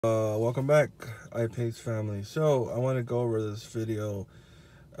Welcome back, IPACE family. So I want to go over this video,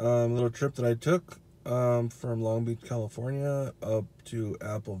 little trip that I took from Long Beach, California up to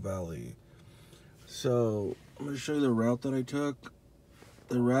Apple Valley. So I'm going to show you the route that I took.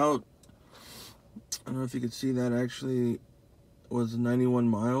 The route, I don't know if you could see that, actually was 91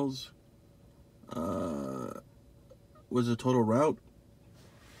 miles. Was a total route.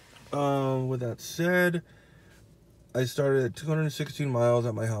 With that said, I started at 216 miles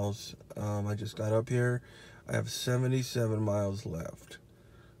at my house. I just got up here. I have 77 miles left.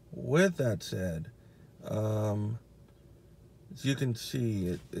 With that said, as you can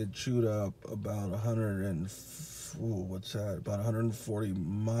see, it chewed up about 140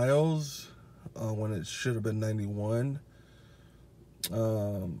 miles when it should have been 91.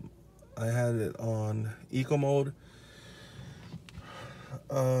 I had it on eco mode.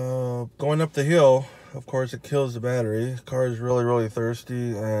 Going up the hill, of course, it kills the battery. The car is really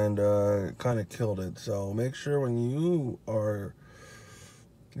thirsty, and it kind of killed it. So make sure when you are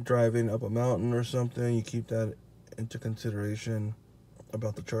driving up a mountain or something, you keep that into consideration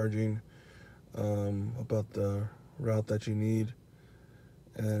about the charging, about the route that you need,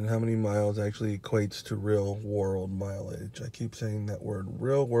 and how many miles actually equates to real world mileage. I keep saying that word,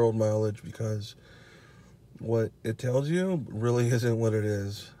 real world mileage, because what it tells you really isn't what it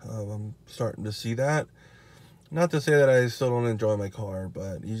is. I'm starting to see that. Not to say that I still don't enjoy my car,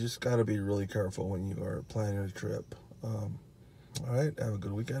 but you just got to be really careful when you are planning a trip. All right, have a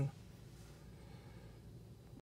good weekend.